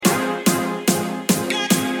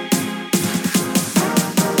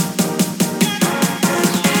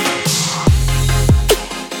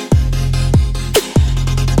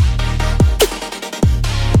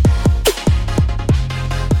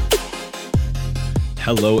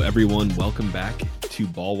Hello, everyone. Welcome back to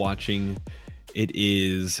Ball Watching. It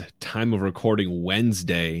is time of recording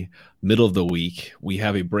Wednesday, middle of the week. We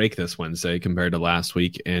have a break this Wednesday compared to last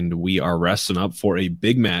week, and we are resting up for a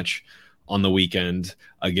big match on the weekend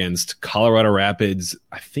against Colorado Rapids.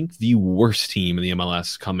 I think the worst team in the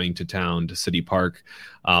MLS coming to town to City Park.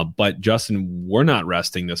 But Justin, we're not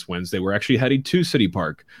resting this Wednesday. We're actually heading to City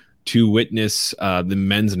Park to witness the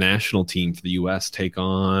men's national team for the U.S. take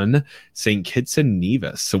on St. Kitts and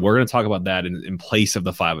Nevis. So we're going to talk about that in place of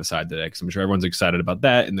the five-a-side today, because I'm sure everyone's excited about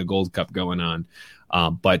that and the Gold Cup going on.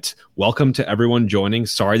 But welcome to everyone joining.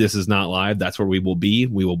 Sorry this is not live. That's where we will be.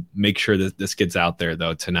 We will make sure that this gets out there,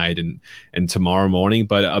 though, tonight and tomorrow morning.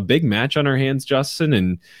 But a big match on our hands,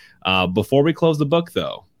 Justin. And before we close the book,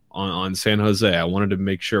 though, on San Jose, I wanted to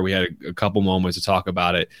make sure we had a couple moments to talk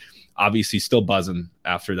about it. Obviously still buzzing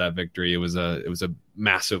after that victory. It was a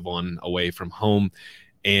massive one away from home.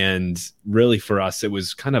 And really for us, it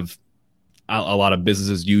was kind of a lot of business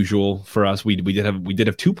as usual for us. We did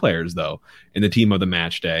have two players, though, in the team of the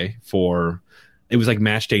match day it was like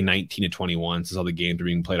match day 19 to 21, since all the games were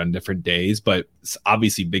being played on different days. But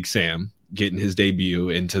obviously Big Sam getting his debut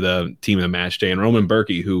into the team of the match day, and Roman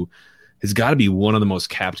Bürki, who has got to be one of the most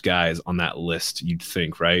capped guys on that list, you'd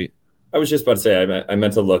think, right? I was just about to say, I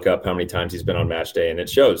meant to look up how many times he's been on match day, and it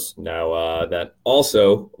shows now that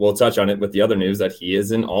also we'll touch on it with the other news that he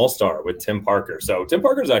is an all-star with Tim Parker. So Tim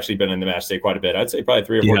Parker's actually been in the match day quite a bit. I'd say probably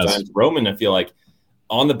 3 or 4 times. Roman, I feel like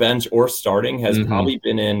on the bench or starting has probably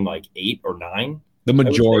been in like 8 or 9. The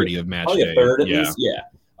majority of match probably day. A third at least.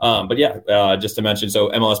 Yeah. Just to mention, so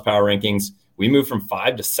MLS Power Rankings, we moved from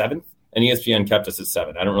 5 to 7th, and ESPN kept us at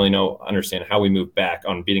 7. I don't really understand how we moved back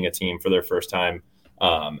on beating a team for their first time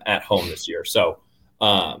at home this year. So,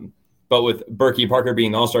 but with Bürki Parker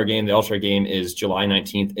being the All-Star game, the All-Star game is July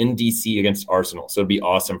 19th in DC against Arsenal. So it'd be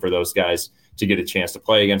awesome for those guys to get a chance to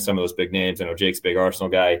play against some of those big names. I know Jake's a big Arsenal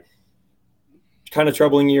guy. Kind of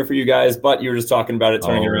troubling year for you guys, but you were just talking about it,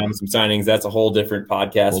 turning around some signings. That's a whole different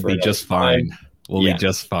podcast. We'll be just fine. We'll be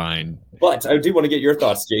just fine. But I do want to get your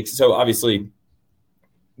thoughts, Jake. So obviously,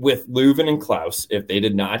 with Löwen and Klaus, if they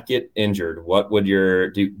did not get injured, what would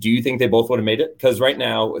do you think they both would have made it? Because right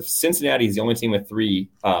now, Cincinnati is the only team with 3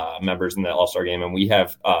 members in the All-Star game, and we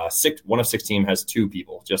have 6. One of 6 team has 2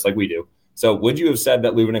 people, just like we do. So would you have said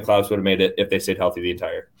that Löwen and Klaus would have made it if they stayed healthy the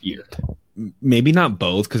entire year? Maybe not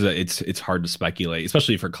both, because it's hard to speculate,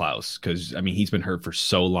 especially for Klaus, because I mean he's been hurt for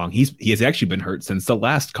so long. He has actually been hurt since the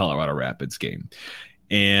last Colorado Rapids game,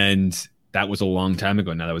 and that was a long time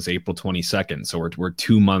ago. Now that was April 22nd. So we're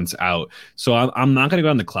 2 months out. So I'm not going to go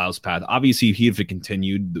on the Klaus path. Obviously, if he had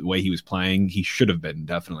continued the way he was playing, he should have been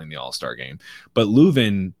definitely in the All-Star game. But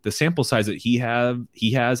Löwen, the sample size that he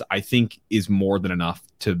has, I think is more than enough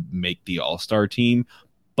to make the All-Star team.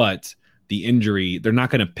 But the injury, they're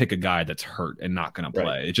not going to pick a guy that's hurt and not going to play.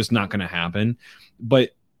 Right. It's just not going to happen.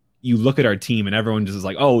 But you look at our team and everyone just is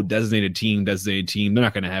like, oh, designated team. They're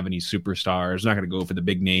not going to have any superstars. They're not going to go for the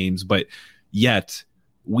big names. But yet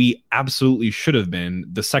we absolutely should have been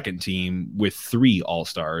the second team with 3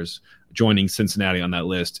 all-stars joining Cincinnati on that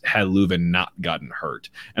list had Löwen not gotten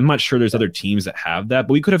hurt. I'm not sure there's other teams that have that,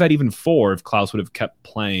 but we could have had even 4 if Klaus would have kept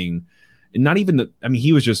playing. And not even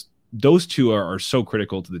he was just, those 2 are so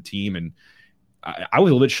critical to the team. And I was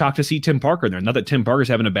a little bit shocked to see Tim Parker in there. Not that Tim Parker's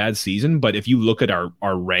having a bad season, but if you look at our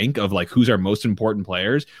rank of like who's our most important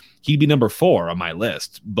players, he'd be number 4 on my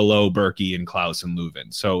list, below Bürki and Klaus and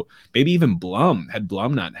Löwen. So maybe even Blum, had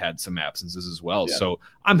Blum not had some absences as well. Yeah. So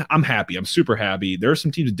I'm happy. I'm super happy. There are some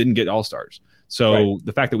teams that didn't get all-stars. So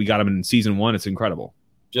the fact that we got them in season 1, it's incredible.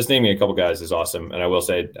 Just naming a couple guys is awesome. And I will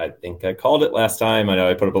say, I think I called it last time. I know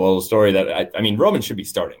I put up a little story that I mean, Roman should be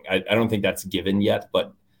starting. I don't think that's given yet,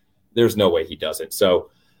 but there's no way he doesn't. So,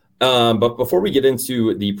 but before we get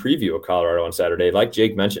into the preview of Colorado on Saturday, like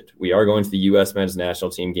Jake mentioned, we are going to the U.S. men's national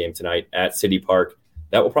team game tonight at City Park.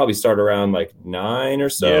 That will probably start around like 9 or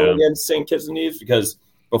so against St. Kitts and Nevis, because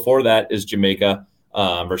before that is Jamaica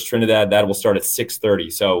versus Trinidad. That will start at 6:30.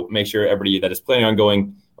 So make sure everybody that is planning on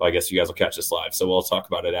going, well, I guess you guys will catch this live, so we'll talk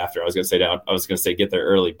about it after. I was going to say get there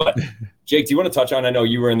early. But Jake, do you want to touch on? I know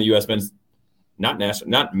you were in the U.S. men's not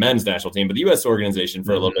men's national team, but the U.S. organization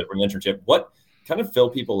for a little bit for an internship. What kind of fill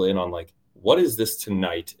people in on like what is this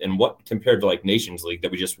tonight, and what compared to like Nations League that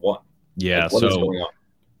we just won? Yeah, like, what is going on?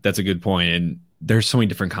 That's a good point. And there's so many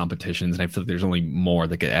different competitions, and I feel like there's only more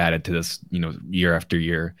that get added to this, year after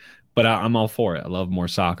year. But I'm all for it. I love more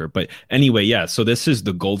soccer. But anyway, yeah. So this is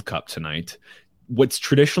the Gold Cup tonight. What's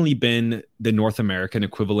traditionally been the North American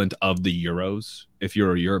equivalent of the Euros. If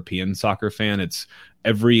you're a European soccer fan, it's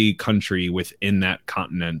every country within that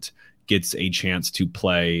continent gets a chance to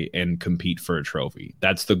play and compete for a trophy.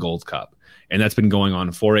 That's the Gold Cup. And that's been going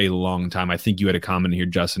on for a long time. I think you had a comment here,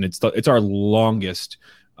 Justin. It's our longest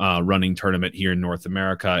running tournament here in North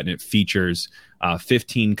America, and it features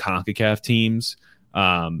 15 CONCACAF teams.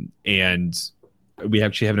 And we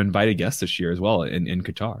actually have an invited guest this year as well in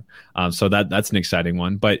Qatar. So that's an exciting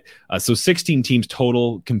one. But so 16 teams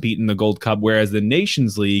total compete in the Gold Cup, whereas the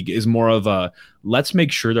Nations League is more of a let's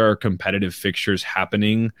make sure there are competitive fixtures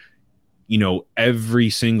happening, every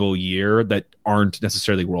single year that aren't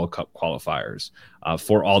necessarily World Cup qualifiers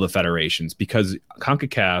for all the federations, because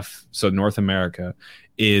CONCACAF, so North America,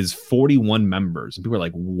 is 41 members. And people are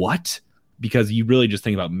like, what? Because you really just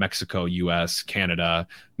think about Mexico, US, Canada,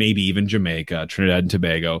 maybe even Jamaica, Trinidad and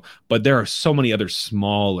Tobago. But there are so many other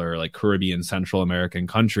smaller, like Caribbean, Central American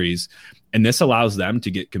countries. And this allows them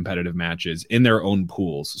to get competitive matches in their own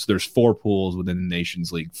pools. So there's 4 pools within the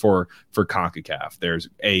Nations League for CONCACAF. There's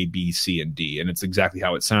A, B, C, and D. And it's exactly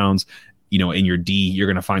how it sounds. In your D, you're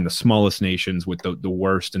going to find the smallest nations with the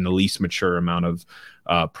worst and the least mature amount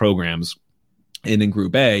of programs. And in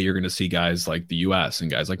Group A, you're going to see guys like the U.S. and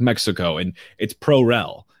guys like Mexico. And it's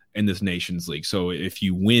pro-rel in this Nations League. So if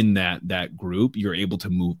you win that group, you're able to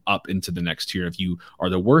move up into the next tier. If you are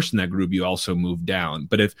the worst in that group, you also move down.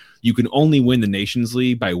 But if you can only win the Nations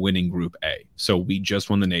League by winning Group A. So we just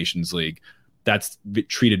won the Nations League. That's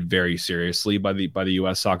treated very seriously by the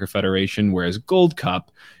U.S. Soccer Federation, whereas Gold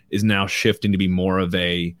Cup is now shifting to be more of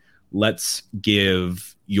a let's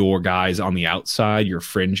give your guys on the outside, your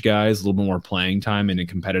fringe guys, a little bit more playing time in a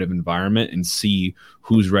competitive environment and see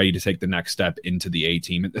who's ready to take the next step into the A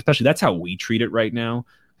team. Especially that's how we treat it right now.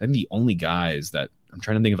 I think the only guys that I'm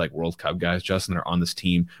trying to think of, like World Cup guys, Justin, that are on this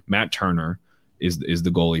team. Matt Turner is the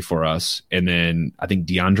goalie for us. And then I think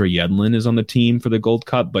DeAndre Yedlin is on the team for the Gold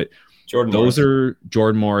Cup, but Jordan Morris.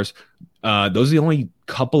 Those are the only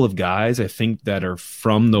couple of guys I think that are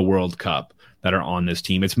from the World Cup that are on this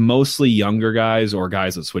team. It's mostly younger guys or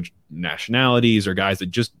guys that switch nationalities or guys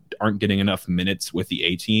that just aren't getting enough minutes with the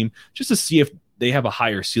A team, just to see if they have a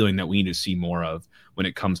higher ceiling that we need to see more of when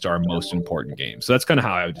it comes to our most important games. So that's kind of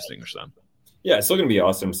how I would distinguish them. Yeah, it's still going to be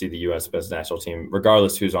awesome to see the U.S. men's national team,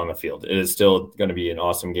 regardless who's on the field. It is still going to be an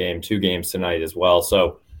awesome game, 2 games tonight as well.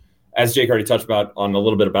 So as Jake already touched on a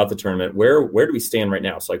little bit about the tournament, where do we stand right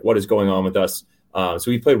now? So what is going on with us? So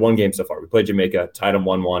we played 1 game so far. We played Jamaica, tied them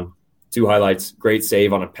 1-1. 2 highlights, great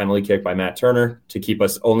save on a penalty kick by Matt Turner to keep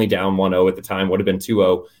us only down 1-0 at the time, would have been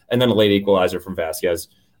 2-0, and then a late equalizer from Vasquez.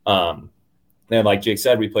 And like Jake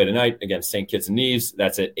said, we played tonight against St. Kitts and Nevis.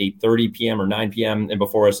 That's at 8:30 p.m. or 9 p.m. And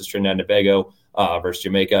before us is Trinidad and Tobago versus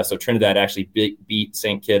Jamaica. So Trinidad actually beat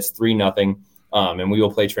St. Kitts 3-0, and we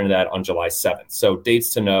will play Trinidad on July 7th. So dates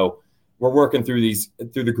to know. We're working through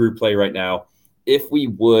the group play right now. If we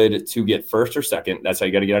would to get first or second, that's how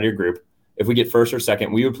you got to get out of your group. If we get first or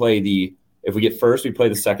second, we get first, we play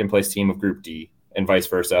the second place team of Group D and vice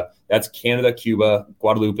versa. That's Canada, Cuba,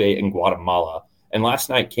 Guadeloupe, and Guatemala. And last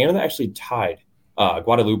night, Canada actually tied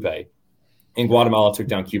Guadeloupe, and Guatemala took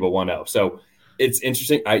down Cuba 1-0. So it's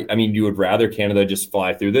interesting. I mean, you would rather Canada just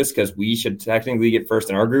fly through this because we should technically get first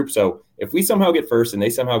in our group. So if we somehow get first and they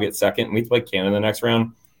somehow get second and we play Canada the next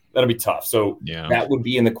round, that'll be tough. So That would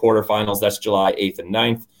be in the quarterfinals. That's July 8th and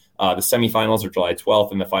 9th. The semifinals are July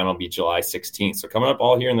 12th, and the final will be July 16th. So coming up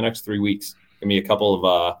all here in the next 3 weeks, going to be a couple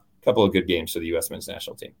of good games for the U.S. men's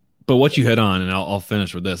national team. But what you hit on, and I'll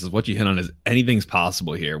finish with this, is what you hit on is anything's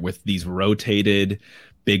possible here with these rotated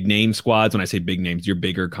big name squads. When I say big names, your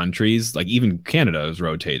bigger countries, like even Canada is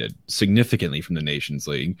rotated significantly from the Nations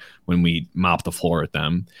League when we mop the floor at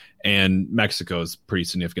them, and Mexico is pretty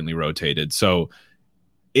significantly rotated. So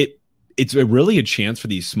it's really a chance for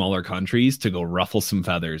these smaller countries to go ruffle some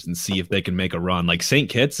feathers and see if they can make a run. Like St.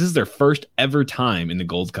 Kitts, this is their first ever time in the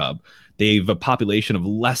Gold Cup. They have a population of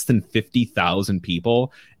less than 50,000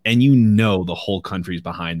 people, and the whole country's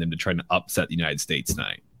behind them to try to upset the United States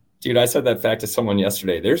tonight. Dude, I said that fact to someone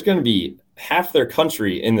yesterday. There's going to be half their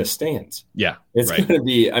country in the stands. Yeah, it's going to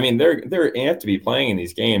be. I mean, they're amped to be playing in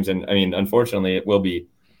these games, and I mean, unfortunately, it will be.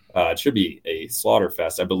 It should be a slaughter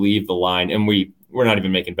fest. I believe the line, and we're not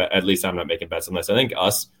even making bet. At least I'm not making bets on this. I think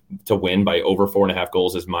us to win by over 4.5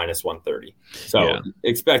 goals is -130. So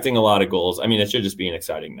expecting a lot of goals. I mean, it should just be an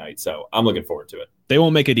exciting night. So I'm looking forward to it. They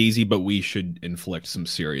won't make it easy, but we should inflict some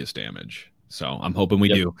serious damage. So I'm hoping we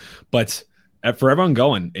do. But for everyone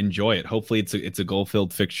going, enjoy it. Hopefully it's a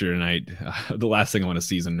goal-filled fixture tonight. The last thing I want to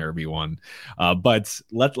see is a nervy one. But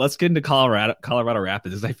let's get into Colorado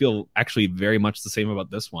Rapids. I feel actually very much the same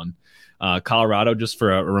about this one. Colorado, just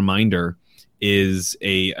for a reminder, is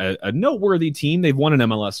a noteworthy team. They've won an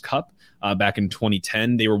MLS Cup back in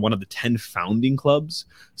 2010. They were one of the 10 founding clubs,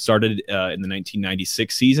 started in the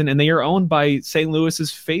 1996 season, and they are owned by St.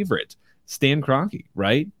 Louis's favorite, Stan Kroenke,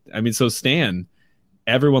 right? I mean, so Stan,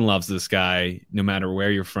 everyone loves this guy, no matter where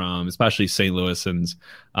you're from, especially St. Louisans.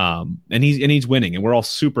 And he's winning, and we're all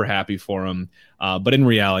super happy for him. But in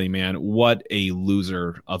reality, man, what a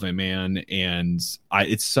loser of a man. And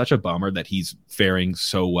it's such a bummer that he's faring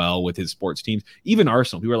so well with his sports teams. Even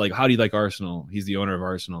Arsenal. People are like, how do you like Arsenal? He's the owner of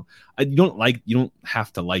Arsenal. You don't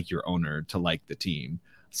have to like your owner to like the team.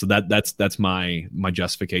 So that's my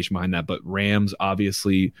justification behind that. But Rams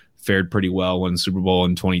obviously fared pretty well, won the Super Bowl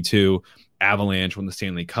in 22. Avalanche won the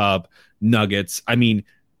Stanley Cup. Nuggets. I mean,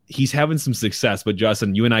 he's having some success, but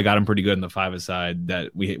Justin, you and I got him pretty good in the five-a-side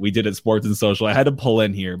that we did at Sports and Social. I had to pull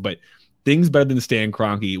in here, but things better than Stan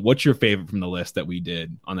Kroenke. What's your favorite from the list that we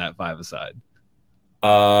did on that five-a-side?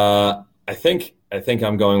 I think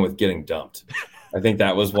I'm going with getting dumped. I think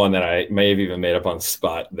that was one that I may have even made up on the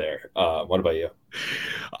spot there. What about you?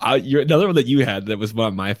 Another one that you had that was one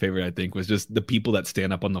of my favorite, I think, was just the people that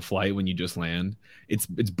stand up on the flight when you just land. It's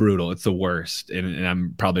brutal. It's the worst. And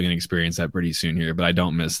I'm probably going to experience that pretty soon here, but I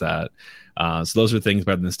don't miss that. So those are things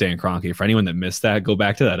better than Stan Kroenke. For anyone that missed that, go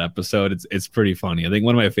back to that episode. It's pretty funny. I think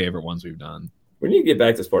one of my favorite ones we've done. We need to get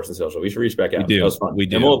back to Sports and Social. We should reach back out. We do. That was fun. We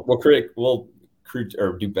do. And we'll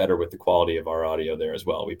or do better with the quality of our audio there as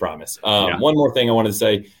well. We promise. One more thing I wanted to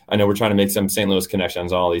say. I know we're trying to make some St. Louis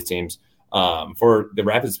connections on all these teams. For the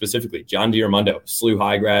Rapids specifically, John D'Armando, SLU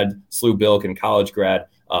high grad, SLU Billiken college grad,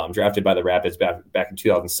 drafted by the Rapids back in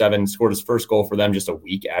 2007, scored his first goal for them just a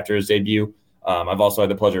week after his debut. I've also had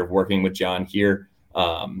the pleasure of working with John here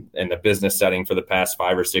in the business setting for the past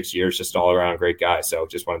 5 or 6 years, just all around great guy. So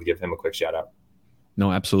just wanted to give him a quick shout out.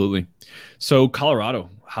 No, absolutely. So Colorado,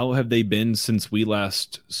 how have they been since we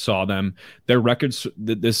last saw them? Their records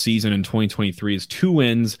this season in 2023 is 2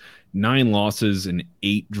 wins, 9 losses, and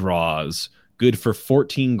 8 draws. Good for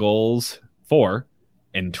 14 goals for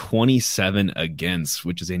and 27 against,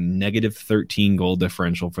 which is a negative 13 goal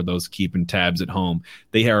differential for those keeping tabs at home.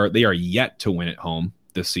 They are yet to win at home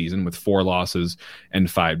this season with 4 losses and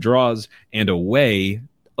 5 draws, and away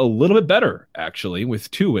a little bit better, actually, with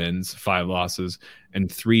 2 wins, 5 losses, and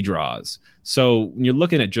 3 draws. So when you're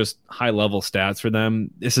looking at just high-level stats for them,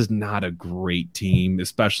 this is not a great team,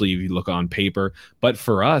 especially if you look on paper. But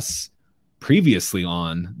for us, previously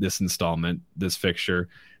on this installment, this fixture,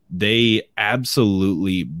 they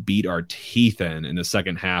absolutely beat our teeth in the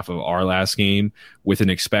second half of our last game with an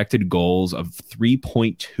expected goals of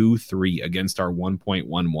 3.23 against our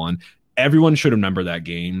 1.11. Everyone should remember that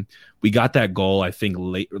game. We got that goal, I think,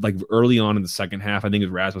 late, like early on in the second half. I think it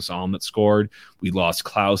was Rasmus Alm that scored. We lost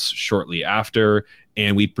Klaus shortly after,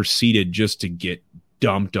 and we proceeded just to get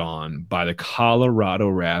dumped on by the Colorado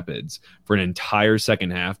Rapids for an entire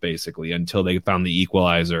second half, basically, until they found the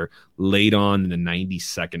equalizer late on in the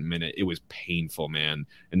 92nd minute. It was painful, man.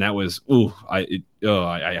 And that was, I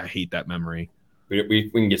hate that memory. We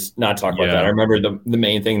can just not talk about that. I remember the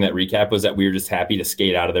main thing that recap was that we were just happy to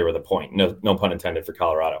skate out of there with a point. No pun intended for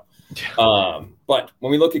Colorado. But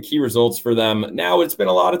when we look at key results for them, now it's been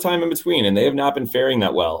a lot of time in between, and they have not been faring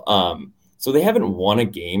that well. So they haven't won a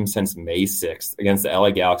game since May 6th against the LA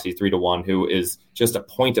Galaxy 3-1, who is just a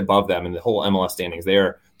point above them in the whole MLS standings. They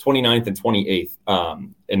are 29th and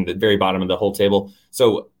 28th in the very bottom of the whole table.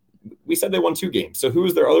 So we said they won 2 games. So who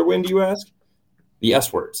was their other win, do you ask? The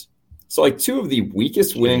S words. So like 2 of the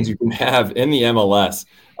weakest wins you can have in the MLS.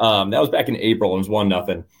 That was back in April and was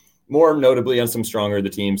 1-0. More notably on some stronger of the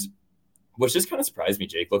teams, which just kind of surprised me,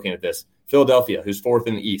 Jake, looking at this. Philadelphia, who's 4th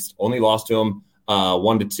in the East, only lost to them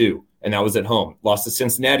 1-2, and that was at home. Lost to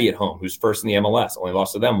Cincinnati at home, who's 1st in the MLS, only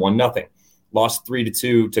lost to them 1-0. Lost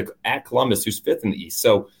 3-2 at Columbus, who's 5th in the East.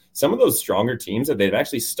 So some of those stronger teams that they've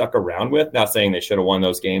actually stuck around with, not saying they should have won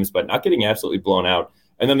those games, but not getting absolutely blown out.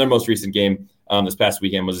 And then their most recent game this past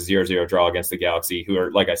weekend was a 0-0 draw against the Galaxy, who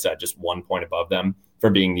are, like I said, just 1 point above them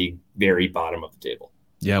from being the very bottom of the table.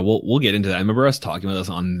 Yeah, we'll get into that. I remember us talking about this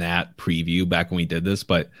on that preview back when we did this,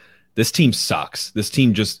 but this team sucks. This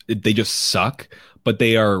team they just suck, but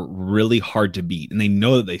they are really hard to beat, and they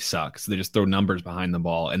know that they suck, so they just throw numbers behind the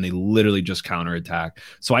ball, and they literally just counterattack.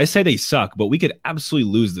 So I say they suck, but we could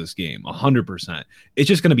absolutely lose this game, 100%. It's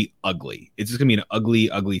just going to be ugly. It's just going to be an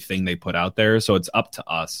ugly, ugly thing they put out there, so it's up to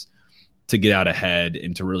us to get out ahead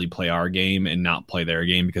and to really play our game and not play their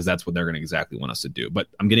game, because that's what they're going to exactly want us to do. But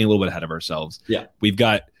I'm getting a little bit ahead of ourselves. Yeah, we've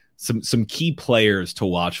got some key players to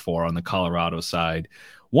watch for on the Colorado side.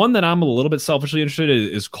 One that I'm a little bit selfishly interested in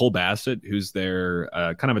is Cole Bassett, who's their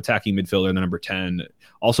kind of attacking midfielder in the number 10,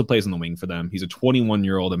 also plays on the wing for them. He's a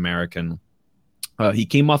 21-year-old American. He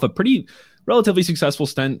came off a relatively relatively successful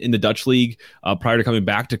stint in the Dutch League prior to coming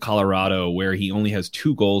back to Colorado, where he only has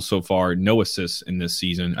 2 goals so far, no assists in this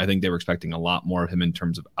season. I think they were expecting a lot more of him in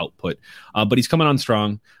terms of output, but he's coming on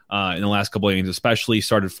strong in the last couple of games, especially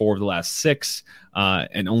started 4 of the last 6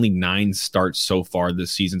 and only 9 starts so far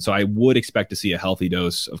this season. So I would expect to see a healthy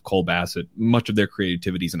dose of Cole Bassett. Much of their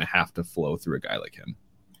creativity is going to have to flow through a guy like him.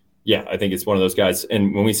 Yeah, I think it's one of those guys.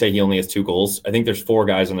 And when we say he only has 2 goals, I think there's 4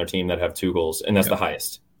 guys on their team that have 2 goals, and that's the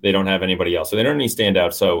highest. They don't have anybody else. So they don't need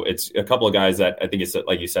standouts. So it's a couple of guys that I think it's,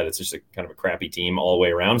 like you said, it's just a kind of a crappy team all the way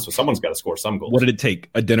around. So someone's got to score some goals. What did it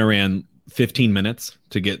take? Adeniran 15 minutes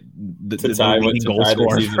to get the goal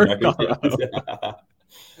scorer.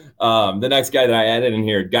 The next guy that I added in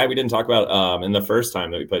here, guy we didn't talk about in the first time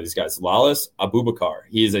that we played these guys, Lalas Abubakar.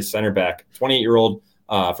 He is a center back, 28-year-old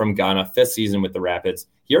from Ghana, 5th season with the Rapids.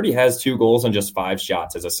 He already has 2 goals on just 5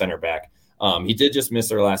 shots as a center back. He did just miss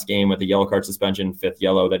their last game with the yellow card suspension, 5th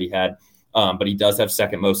yellow that he had. But he does have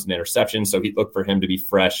second most in interceptions, so he'd look for him to be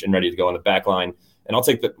fresh and ready to go on the back line. And I'll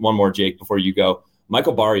take one more, Jake, before you go.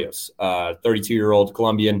 Michael Barrios, 32-year-old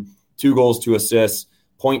Colombian, 2 goals, 2 assists,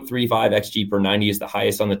 0.35 XG per 90 is the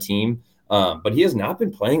highest on the team. But he has not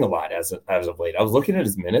been playing a lot as of late. I was looking at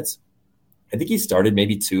his minutes. I think he started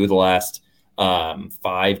maybe 2 of the last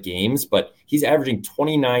 5 games, but he's averaging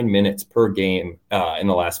 29 minutes per game in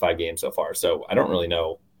the last 5 games so far. So I don't really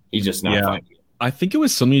know. He's just not finding it. I think it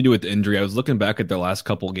was something to do with the injury. I was looking back at their last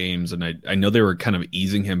couple of games, and I know they were kind of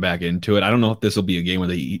easing him back into it. I don't know if this will be a game where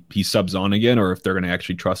he subs on again or if they're going to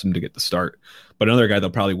actually trust him to get the start. But another guy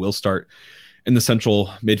that probably will start in the central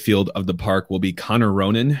midfield of the park will be Connor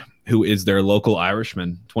Ronan, who is their local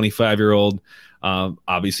Irishman, 25-year-old,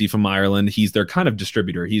 obviously from Ireland. He's their kind of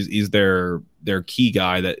distributor. He's their key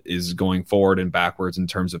guy that is going forward and backwards in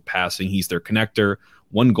terms of passing. He's their connector,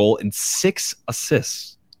 1 goal and 6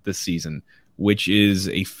 assists this season, which is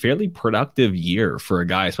a fairly productive year for a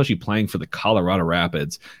guy, especially playing for the Colorado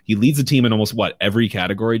Rapids. He leads the team in almost every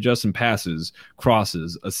category, just in passes,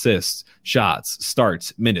 crosses, assists, shots,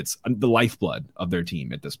 starts, minutes, the lifeblood of their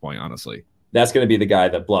team at this point, honestly. That's going to be the guy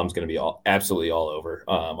that Blum's going to be absolutely all over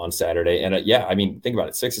on Saturday. And I mean, think about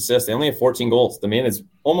it, 6 assists. They only have 14 goals. The man is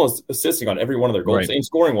almost assisting on every one of their goals and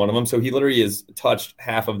scoring one of them. So he literally has touched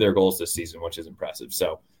half of their goals this season, which is impressive.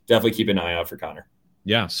 So definitely keep an eye out for Connor.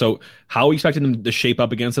 Yeah. So how are we expecting them to shape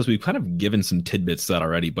up against us? We've kind of given some tidbits to that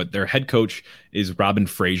already, but their head coach is Robin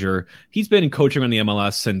Fraser. He's been coaching on the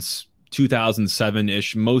MLS since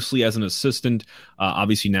 2007-ish, mostly as an assistant.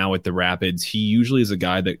 Obviously now at the Rapids, he usually is a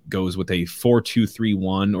guy that goes with a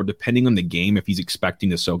 4-2-3-1, or depending on the game, if he's expecting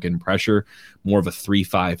to soak in pressure, more of a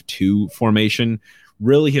 3-5-2 formation.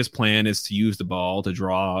 Really, his plan is to use the ball to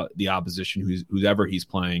draw the opposition, whoever he's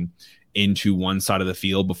playing, into one side of the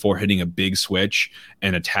field before hitting a big switch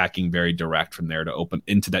and attacking very direct from there to open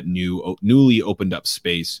into that newly opened up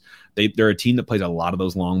space. They're a team that plays a lot of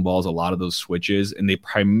those long balls, a lot of those switches, and they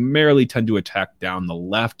primarily tend to attack down the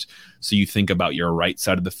left. So you think about your right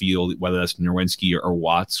side of the field, whether that's Nerwinski or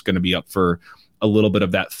Watts going to be up for a little bit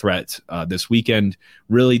of that threat this weekend.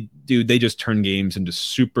 Really, dude, they just turn games into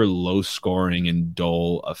super low scoring and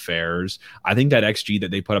dull affairs. I think that XG that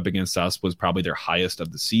they put up against us was probably their highest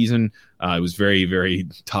of the season. It was very, very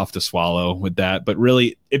tough to swallow with that, but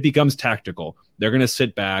really it becomes tactical. They're going to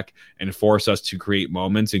sit back and force us to create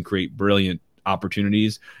moments and create brilliant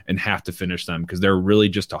opportunities and have to finish them because they're really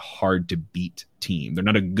just a hard to beat team. They're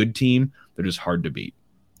not a good team. They're just hard to beat.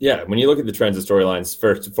 Yeah, when you look at the trends and storylines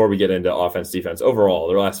first, before we get into offense, defense, overall,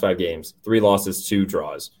 their last 5 games, 3 losses, 2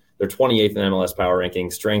 draws. They're 28th in MLS power ranking.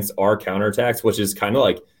 Strengths are counterattacks, which is kind of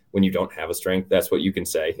like when you don't have a strength, that's what you can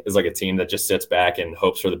say, is like a team that just sits back and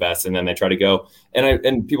hopes for the best, and then they try to go.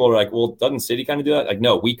 And people are like, well, doesn't City kind of do that? Like,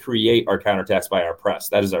 no, we create our counterattacks by our press.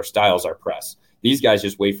 That is our styles, our press. These guys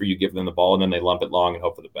just wait for you, give them the ball, and then they lump it long and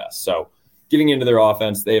hope for the best. So getting into their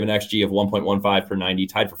offense, they have an XG of 1.15 per 90,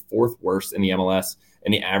 tied for 4th worst in the MLS,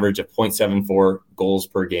 and the average of 0.74 goals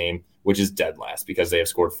per game, which is dead last because they have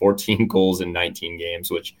scored 14 goals in 19 games,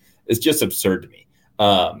 which is just absurd to me.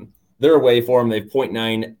 They're away for them. They have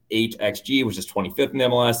 0.98 XG, which is 25th in the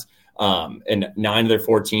MLS, and 9 of their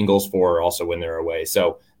 14 goals for are also when they're away.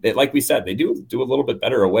 So, like we said, they do a little bit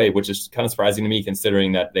better away, which is kind of surprising to me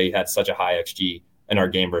considering that they had such a high XG in our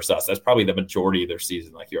game versus us. That's probably the majority of their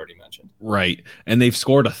season, like you already mentioned. Right. And they've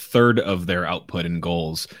scored a third of their output in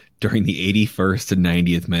goals during the 81st and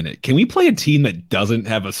 90th minute. Can we play a team that doesn't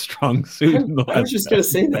have a strong suit? I was just going to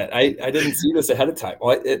say that. I didn't see this ahead of time.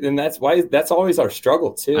 Well, and that's why that's always our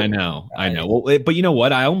struggle too. I know. Well, but you know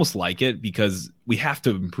what? I almost like it because we have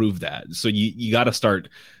to improve that. So you got to start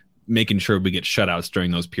making sure we get shutouts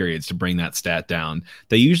during those periods to bring that stat down.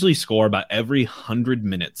 They usually score about every 100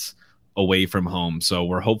 minutes away from home.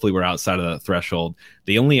 So hopefully we're outside of the threshold.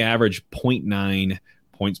 They only average 0.9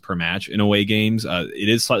 points per match in away games. It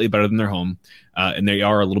is slightly better than their home, and they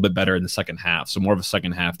are a little bit better in the second half. So more of a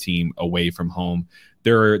second half team away from home.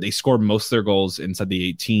 They scored most of their goals inside the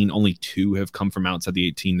 18. Only 2 have come from outside the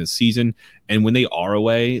 18 this season. And when they are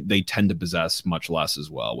away, they tend to possess much less as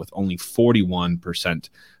well, with only 41%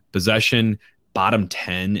 possession, bottom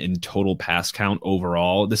 10 in total pass count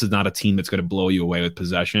overall. This is not a team that's going to blow you away with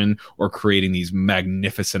possession or creating these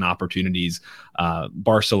magnificent opportunities,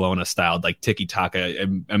 Barcelona styled, like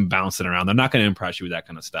tiki-taka and bouncing around. They're not going to impress you with that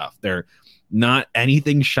kind of stuff. They're not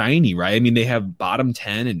anything shiny, right? I mean, they have bottom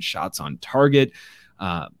 10 in shots on target,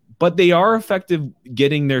 but they are effective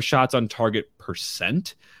getting their shots on target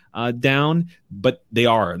percent down, but they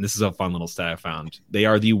are, and this is a fun little stat I found, they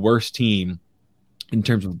are the worst team in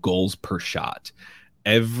terms of goals per shot.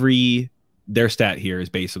 Their stat here is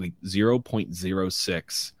basically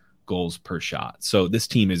 0.06 goals per shot. So this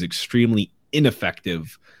team is extremely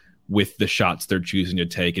ineffective with the shots they're choosing to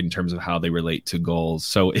take in terms of how they relate to goals.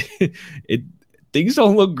 So things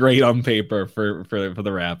don't look great on paper for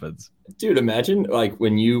the Rapids. Dude, imagine like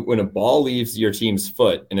when a ball leaves your team's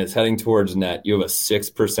foot and it's heading towards net, you have a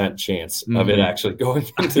 6% chance of it actually going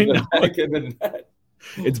into the back of the net.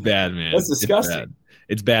 It's bad, man. That's disgusting.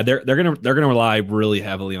 It's bad. They're gonna rely really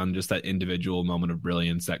heavily on just that individual moment of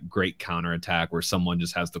brilliance, that great counterattack where someone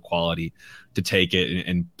just has the quality to take it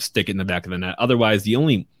and stick it in the back of the net. Otherwise, the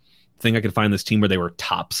only thing I could find this team where they were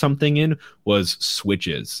top something in was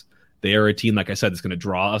switches. They are a team, like I said, that's going to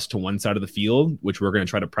draw us to one side of the field, which we're going to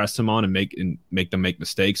try to press them on and make them make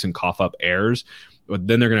mistakes and cough up errors. But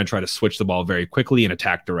then they're going to try to switch the ball very quickly and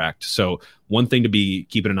attack direct. So one thing to be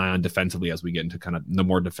keeping an eye on defensively as we get into kind of the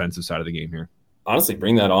more defensive side of the game here. Honestly,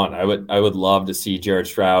 bring that on. I would love to see Jared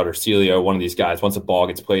Stroud or Celio, one of these guys, once a ball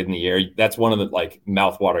gets played in the air. That's one of the like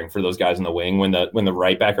mouth-watering for those guys in the wing when the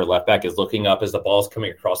right back or left back is looking up as the ball's coming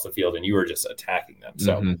across the field and you are just attacking them.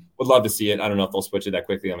 So would love to see it. I don't know if they'll switch it that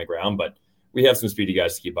quickly on the ground, but we have some speedy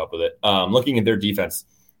guys to keep up with it. Looking at their defense,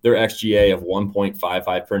 their XGA of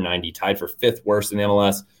 1.55 per 90, tied for 5th worst in the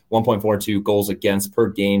MLS, 1.42 goals against per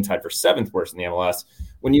game, tied for 7th worst in the MLS.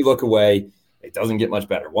 When you look away, it doesn't get much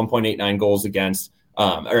better. 1.89 goals against,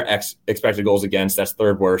 expected goals against. That's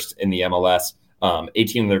 3rd worst in the MLS.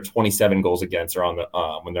 18 of their 27 goals against are on the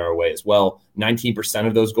when they're away as well. 19%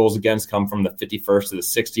 of those goals against come from the 51st to the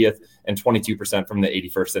 60th, and 22% from the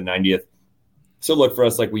 81st to 90th. So look for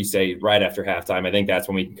us, like we say, right after halftime. I think that's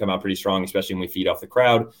when we can come out pretty strong, especially when we feed off the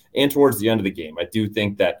crowd and towards the end of the game. I do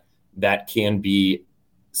think that can be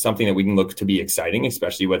something that we can look to be exciting,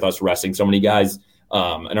 especially with us resting so many guys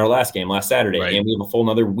in our last game last Saturday. Right. And we have a full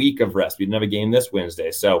another week of rest. We didn't have a game this Wednesday.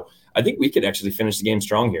 So I think we could actually finish the game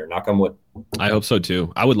strong here. Knock on wood. I hope so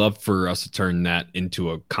too. I would love for us to turn that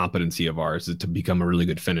into a competency of ours, to become a really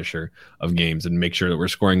good finisher of games and make sure that we're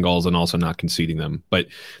scoring goals and also not conceding them. But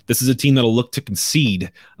this is a team that'll look to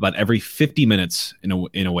concede about every 50 minutes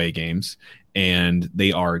in away games. And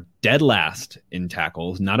they are dead last in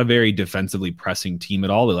tackles, not a very defensively pressing team at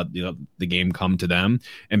all. They let the game come to them.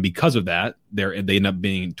 And because of that, they end up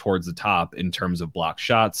being towards the top in terms of block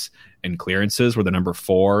shots and clearances. We're the number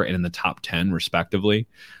 4 and in the top 10, respectively.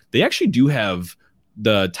 They actually do have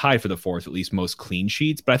the tie for the 4th, at least most clean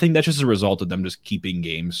sheets. But I think that's just a result of them just keeping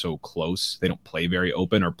games so close. They don't play very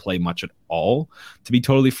open or play much at all, to be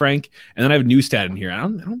totally frank. And then I have a new stat in here. I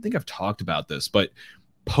don't think I've talked about this, but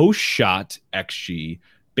post-shot XG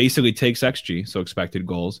basically takes XG, so expected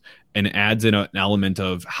goals, and adds in an element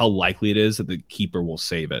of how likely it is that the keeper will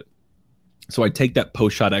save it. So I take that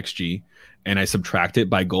post-shot XG and I subtract it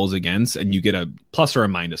by goals against, and you get a plus or a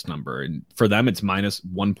minus number. And for them, it's minus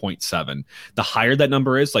 1.7. The higher that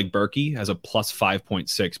number is, like Berkey has a plus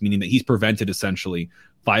 5.6, meaning that he's prevented essentially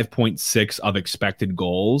 5.6 of expected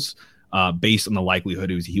goals based on the likelihood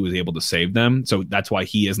he was able to save them. So that's why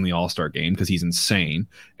he is in the All-Star game, because he's insane.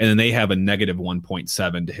 And then they have a negative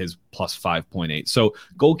 1.7 to his plus 5.8. So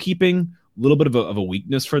goalkeeping, a little bit of a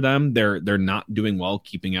weakness for them. They're not doing well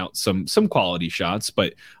keeping out some quality shots,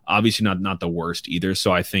 but obviously not the worst either.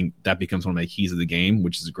 So I think that becomes one of the keys of the game,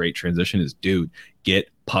 which is a great transition, is, dude, get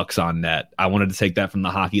pucks on net. I wanted to take that from the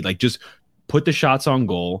hockey. Like, just put the shots on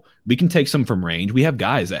goal. We can take some from range. We have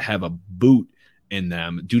guys that have a boot in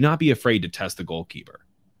them. Do not be afraid to test the goalkeeper.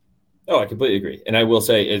 Oh, I completely agree. And I will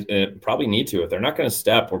say it probably need to. If they're not going to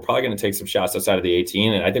step, we're probably going to take some shots outside of the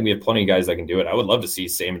 18. And I think we have plenty of guys that can do it. I would love to see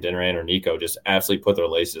Sam Dinneran or Nico just absolutely put their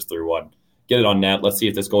laces through one. Get it on net. Let's see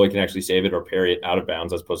if this goalie can actually save it or parry it out of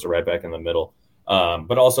bounds as opposed to right back in the middle.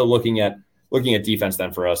 But also looking at looking at defense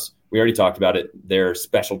then for us, we already talked about it. Their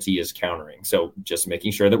specialty is countering. So just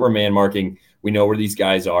making sure that we're man marking. We know where these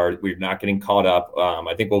guys are. We're not getting caught up.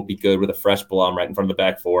 I think we'll be good with a fresh Blum right in front of the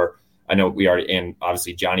back four. I know we already, and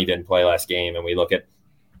obviously Johnny didn't play last game. And we look at,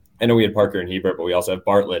 I know we had Parker and Hebert, but we also have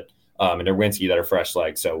Bartlett and Derwinski that are fresh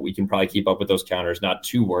legs. So we can probably keep up with those counters. Not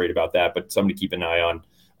too worried about that, but something to keep an eye on.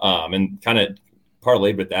 And kind of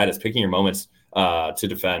parlayed with that is picking your moments to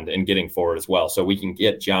defend and getting forward as well. So we can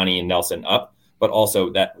get Johnny and Nelson up, but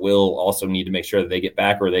also that will also need to make sure that they get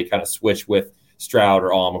back, or they kind of switch with Stroud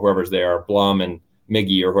or Alm, or whoever's there, Blum and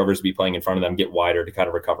Miggy or whoever's be playing in front of them, get wider to kind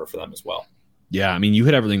of recover for them as well. Yeah, I mean, you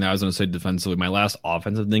hit everything that I was going to say defensively. My last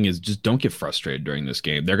offensive thing is just don't get frustrated during this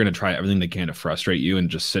game. They're going to try everything they can to frustrate you and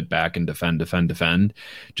just sit back and defend.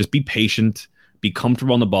 Just be patient, be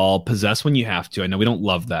comfortable on the ball, possess when you have to. I know we don't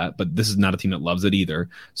love that, but this is not a team that loves it either.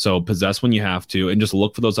 So possess when you have to and just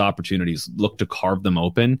look for those opportunities. Look to carve them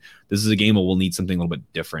open. This is a game where we'll need something a little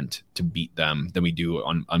bit different to beat them than we do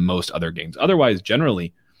on most other games. Otherwise,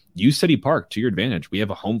 generally, use City Park to your advantage. We have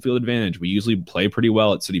a home field advantage. We usually play pretty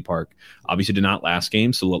well at City Park. Obviously did not last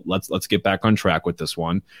game, so let's get back on track with this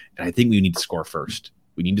one. And I think we need to score first.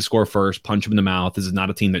 We need to score first, punch them in the mouth. This is not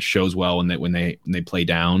a team that shows well when they play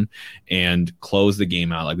down, and close the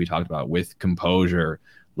game out like we talked about with composure.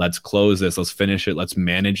 Let's close this. Let's finish it. Let's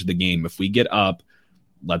manage the game. If we get up,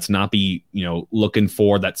 let's not be, looking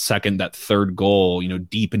for that third goal,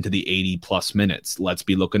 deep into the 80 plus minutes. Let's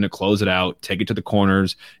be looking to close it out, take it to the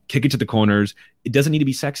corners, kick it to the corners. It doesn't need to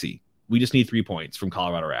be sexy. We just need 3 points from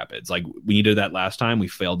Colorado Rapids. Like we needed that last time. We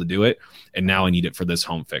failed to do it. And now I need it for this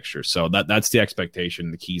home fixture. So that's the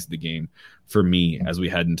expectation, the keys to the game for me as we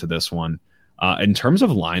head into this one. In terms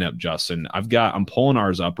of lineup, Justin, I'm pulling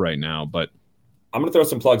ours up right now, but I'm going to throw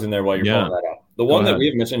some plugs in there while you're pulling that up. The one that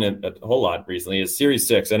we've mentioned a whole lot recently is Series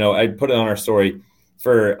 6. I know I put it on our story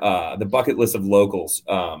for the bucket list of locals.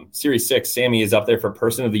 Series 6, Sammy is up there for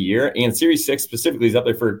Person of the Year, and Series 6 specifically is up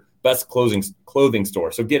there for Best Clothing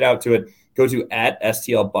Store. So get out to it. Go to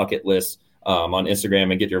 @STL Bucket List on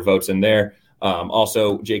Instagram and get your votes in there.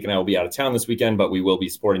 Also, Jake and I will be out of town this weekend, but we will be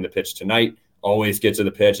supporting the pitch tonight. Always get to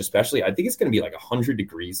the pitch, especially I think it's going to be like 100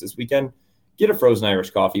 degrees this weekend. Get a frozen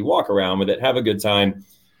Irish coffee, walk around with it, have a good time.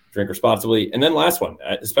 Drink responsibly. And then last one,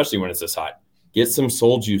 especially when it's this hot, get some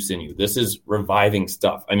soul juice in you. This is reviving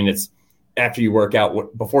stuff. I mean, it's after you work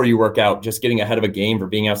out, before you work out, just getting ahead of a game for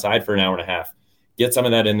being outside for an hour and a half. Get some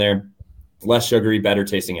of that in there. Less sugary, better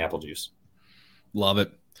tasting apple juice. Love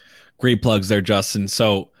it. Great plugs there, Justin.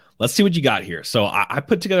 So let's see what you got here. So I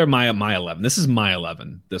put together my 11. This is my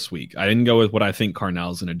 11 this week. I didn't go with what I think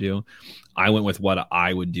Carnell's going to do. I went with what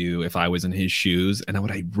I would do if I was in his shoes and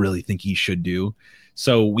what I really think he should do.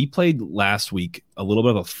 So we played last week a little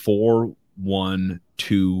bit of a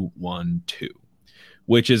 4-1-2-1-2,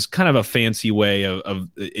 which is kind of a fancy way of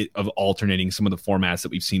alternating some of the formats that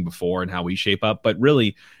we've seen before and how we shape up. But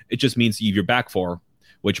really, it just means you have your back four,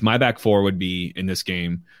 which my back four would be in this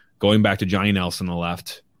game, going back to Johnny Nelson on the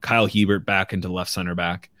left, Kyle Hebert back into left center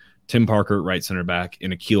back, Tim Parker right center back,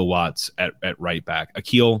 and Akil Watts at right back.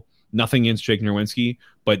 Akil, nothing against Jake Nerwinski,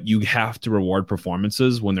 but you have to reward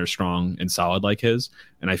performances when they're strong and solid like his.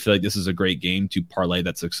 And I feel like this is a great game to parlay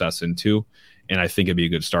that success into. And I think it'd be a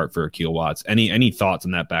good start for Akil Watts. Any thoughts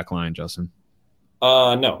on that back line, Justin?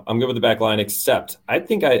 No, I'm good with the back line, except I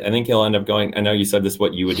think he'll end up going. I know you said this is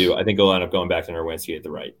what you would do. I think he'll end up going back to Nerwinski at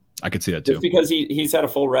the right. I could see that too. Just because he's had a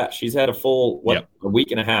full rest. He's had a full a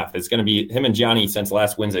week and a half. It's going to be him and Johnny since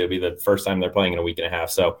last Wednesday. Will be the first time they're playing in a week and a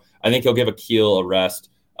half. So I think he'll give Akil a rest.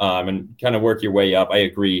 And kind of work your way up. I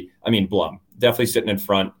agree. I mean, Blum, definitely sitting in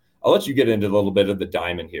front. I'll let you get into a little bit of the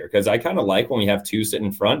diamond here because I kind of like when we have two sitting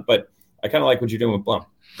in front, but I kind of like what you're doing with Blum.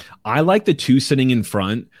 I like the two sitting in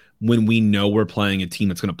front when we know we're playing a team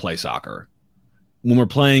that's going to play soccer. When we're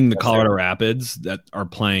playing the Colorado Rapids that are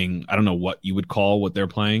playing, I don't know what you would call what they're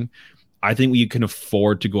playing. I think we can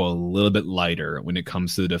afford to go a little bit lighter when it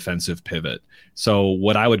comes to the defensive pivot. So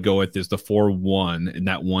what I would go with is the 4-1 and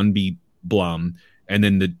that one be Blum. And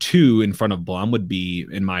then the two in front of Blum would be,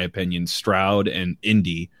 in my opinion, Stroud and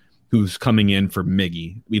Indy, who's coming in for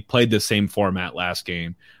Miggy. We played the same format last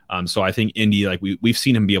game. So I think Indy, like we've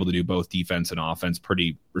seen him be able to do both defense and offense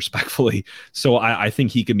pretty respectfully. So I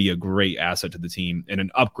think he can be a great asset to the team and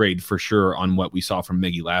an upgrade for sure on what we saw from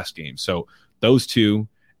Miggy last game. So those two,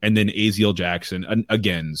 and then Aziel Jackson. And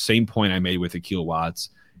again, same point I made with Akil Watts.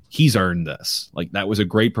 He's earned this. Like that was a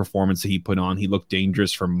great performance that he put on. He looked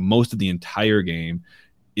dangerous for most of the entire game.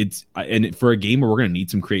 And for a game where we're going to need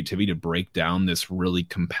some creativity to break down this really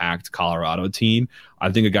compact Colorado team,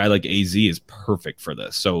 I think a guy like AZ is perfect for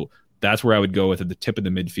this. So that's where I would go with at the tip of the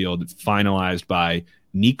midfield, finalized by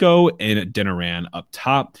Nico and Dinaran up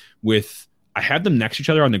top with, I have them next to each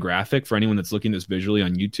other on the graphic for anyone that's looking at this visually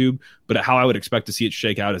on YouTube, but how I would expect to see it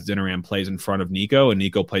shake out is Dinaran plays in front of Nico and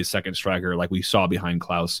Nico plays second striker like we saw behind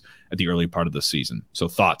Klaus at the early part of the season. So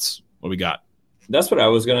thoughts, what we got? That's what I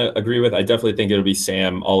was going to agree with. I definitely think it'll be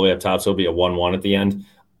Sam all the way up top, so it'll be a 1-1 at the end.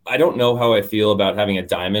 I don't know how I feel about having a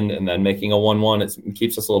diamond and then making a 1-1. It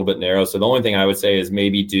keeps us a little bit narrow. So the only thing I would say is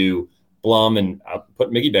maybe do Blum, and I'll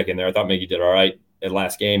put Miggy back in there. I thought Miggy did all right at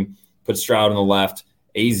last game. Put Stroud on the left.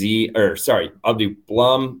 I'll do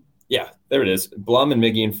Blum. Yeah, there it is. Blum and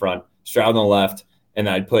Miggy in front, Stroud on the left, and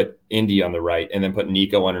I'd put Indy on the right, and then put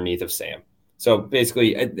Nico underneath of Sam. So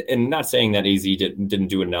basically, and not saying that AZ didn't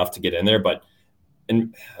do enough to get in there, but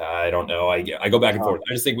I don't know. I go back and forth.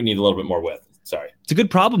 I just think we need a little bit more width. Sorry. It's a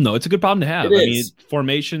good problem, though. It's a good problem to have. I mean,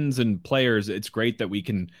 formations and players, it's great that we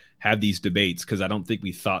can have these debates because I don't think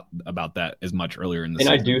we thought about that as much earlier in the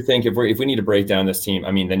season. And I do think if we need to break down this team,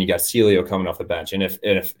 I mean, then you got Celio coming off the bench. And if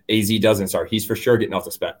AZ doesn't start, he's for sure getting off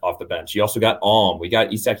the bench. You also got Alm. We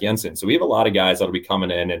got Isak Jensen. So we have a lot of guys that'll be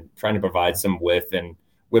coming in and trying to provide some width and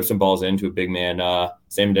whip some balls into a big man,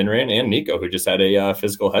 Sam Dinaran and Nico, who just had a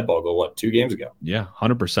physical head ball goal, 2 games ago? Yeah,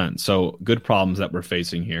 100%. So good problems that we're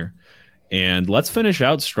facing here. And let's finish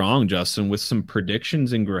out strong, Justin, with some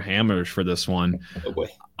predictions and Grahammers for this one. Oh boy.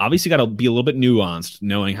 Obviously, got to be a little bit nuanced,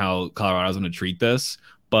 knowing how Colorado's going to treat this.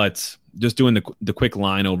 But just doing the quick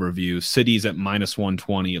line overview, City's at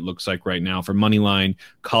 -120, it looks like right now. For money line,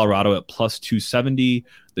 Colorado at +270,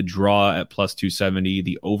 the draw at +270.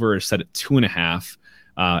 The over is set at 2.5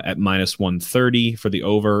 at -130 for the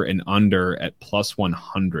over, and under at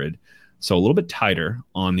 +100. So a little bit tighter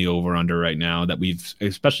on the over-under right now that we've,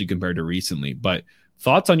 especially compared to recently. But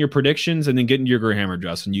thoughts on your predictions, and then get into your Grahammer,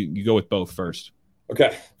 Justin. You go with both first.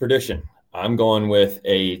 Okay, prediction. I'm going with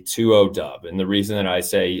a 2-0 dub. And the reason that I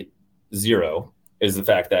say 0 is the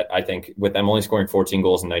fact that I think with them only scoring 14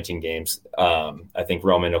 goals in 19 games, I think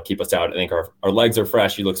Roman will keep us out. I think our legs are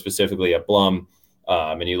fresh. You look specifically at Blum,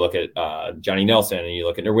 and you look at Johnny Nelson, and you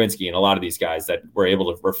look at Nerwinski, and a lot of these guys that were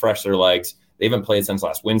able to refresh their legs. They haven't played since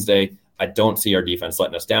last Wednesday. I don't see our defense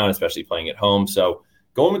letting us down, especially playing at home. So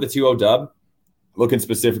going with the 2-0 dub, looking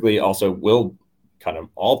specifically also will kind of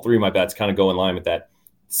all 3 of my bets kind of go in line with that.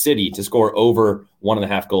 City to score over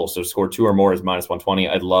 1.5 goals. So to score 2 or more is -120.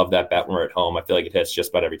 I'd love that bet when we're at home. I feel like it hits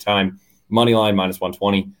just about every time. Money line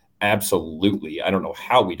 -120. Absolutely. I don't know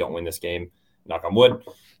how we don't win this game. Knock on wood.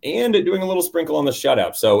 And doing a little sprinkle on the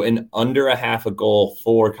shutout. So in under a half a goal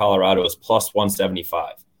for Colorado is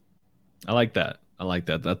 +175. I like that.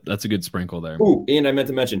 That's a good sprinkle there. Ooh, and I meant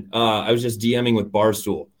to mention, I was just DMing with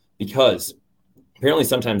Barstool because apparently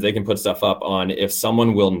sometimes they can put stuff up on if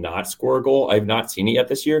someone will not score a goal. I've not seen it yet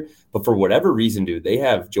this year, but for whatever reason, dude, they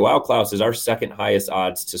have Joao Klaus is our second highest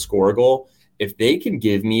odds to score a goal. If they can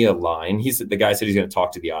give me a line, the guy said he's going to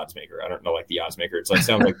talk to the odds maker. I don't know, like the odds maker. It's like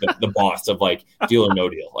sounds like the boss of like Deal or No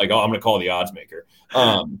Deal. Like, oh, I'm going to call the odds maker.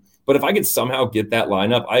 But if I could somehow get that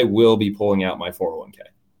lineup, I will be pulling out my 401k.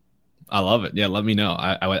 I love it. Yeah, let me know.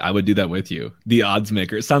 I would do that with you. The odds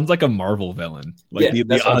maker. It sounds like a Marvel villain. Like yeah,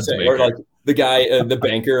 the odds maker. Or like the guy, the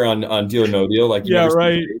banker on Deal or No Deal. Like yeah,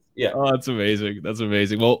 right. Yeah. Oh, that's amazing. That's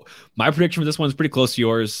amazing. Well, my prediction for this one is pretty close to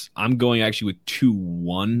yours. I'm going actually with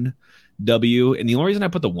 2-1 W. And the only reason I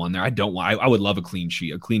put the 1 there, I would love a clean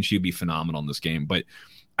sheet. A clean sheet would be phenomenal in this game. But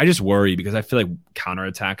I just worry because I feel like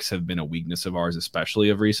counterattacks have been a weakness of ours, especially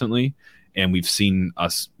of recently. And we've seen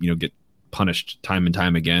us, get punished time and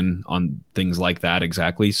time again on things like that.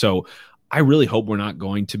 Exactly. So I really hope we're not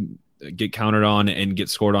going to get countered on and get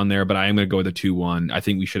scored on there, but I am going to go with a 2-1. I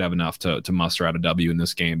think we should have enough to muster out a W in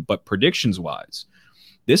this game. But predictions wise,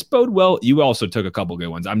 this bode well. You also took a couple good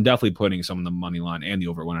ones. I'm definitely putting some on the money line and the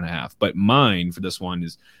over 1.5, but mine for this one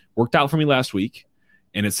is worked out for me last week,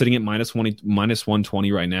 and it's sitting at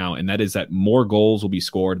 -120 right now. And that is that more goals will be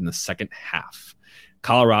scored in the second half.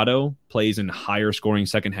 Colorado plays in higher scoring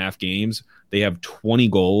second half games. They have 20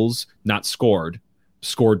 goals, not scored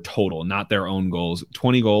total, not their own goals.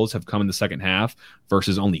 20 goals have come in the second half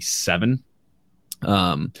versus only 7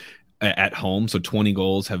 at home. So 20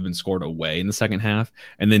 goals have been scored away in the second half.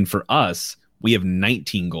 And then for us, we have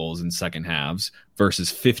 19 goals in second halves versus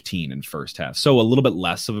 15 in first half. So a little bit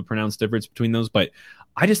less of a pronounced difference between those, but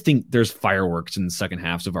I just think there's fireworks in the second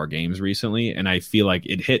halves of our games recently, and I feel like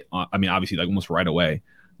it hit, obviously like almost right away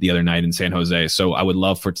the other night in San Jose, so I would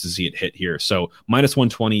love to see it hit here. So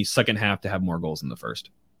 -120, second half to have more goals than the first.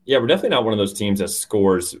 Yeah, we're definitely not one of those teams that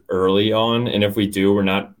scores early on, and if we do, we're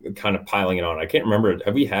not kind of piling it on. I can't remember,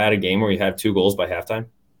 have we had a game where we have 2 goals by halftime?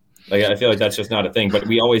 Like I feel like that's just not a thing, but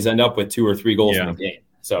we always end up with 2 or 3 goals in the game.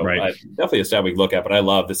 So definitely a stat we can look at, but I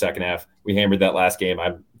love the second half. We hammered that last game.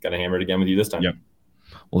 I'm going to hammer it again with you this time. Yep.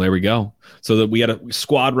 Well, there we go. So that we had a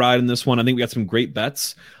squad ride in this one. I think we got some great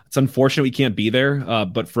bets. It's unfortunate we can't be there,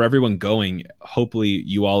 but for everyone going, hopefully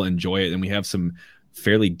you all enjoy it. And we have some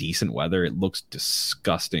fairly decent weather. It looks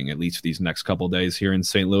disgusting, at least for these next couple of days here in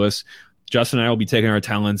St. Louis. Justin and I will be taking our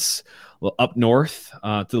talents up north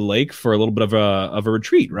to the lake for a little bit of a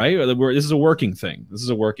retreat, right? This is a working thing.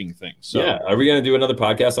 So yeah, are we going to do another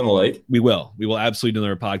podcast on the lake? We will absolutely do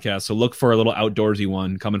another podcast. So look for a little outdoorsy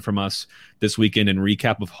one coming from us this weekend and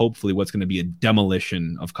recap of hopefully what's going to be a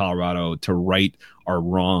demolition of Colorado to right our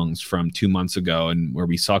wrongs from 2 months ago and where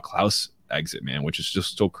we saw Klaus exit, man, which is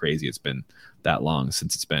just so crazy. It's been that long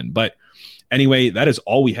since it's been, but anyway, that is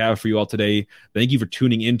all we have for you all today. Thank you for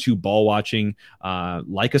tuning into Ball Watching.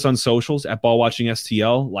 Like us on socials at Ball Watching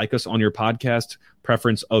STL. Like us on your podcast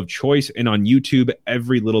preference of choice. And on YouTube,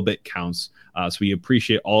 every little bit counts. So we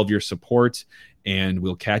appreciate all of your support. And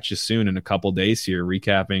we'll catch you soon in a couple days here,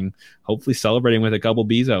 recapping, hopefully celebrating with a couple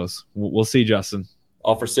Bezos. We'll see, Justin.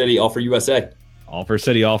 All for City, all for USA. All for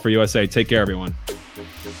City, all for USA. Take care, everyone.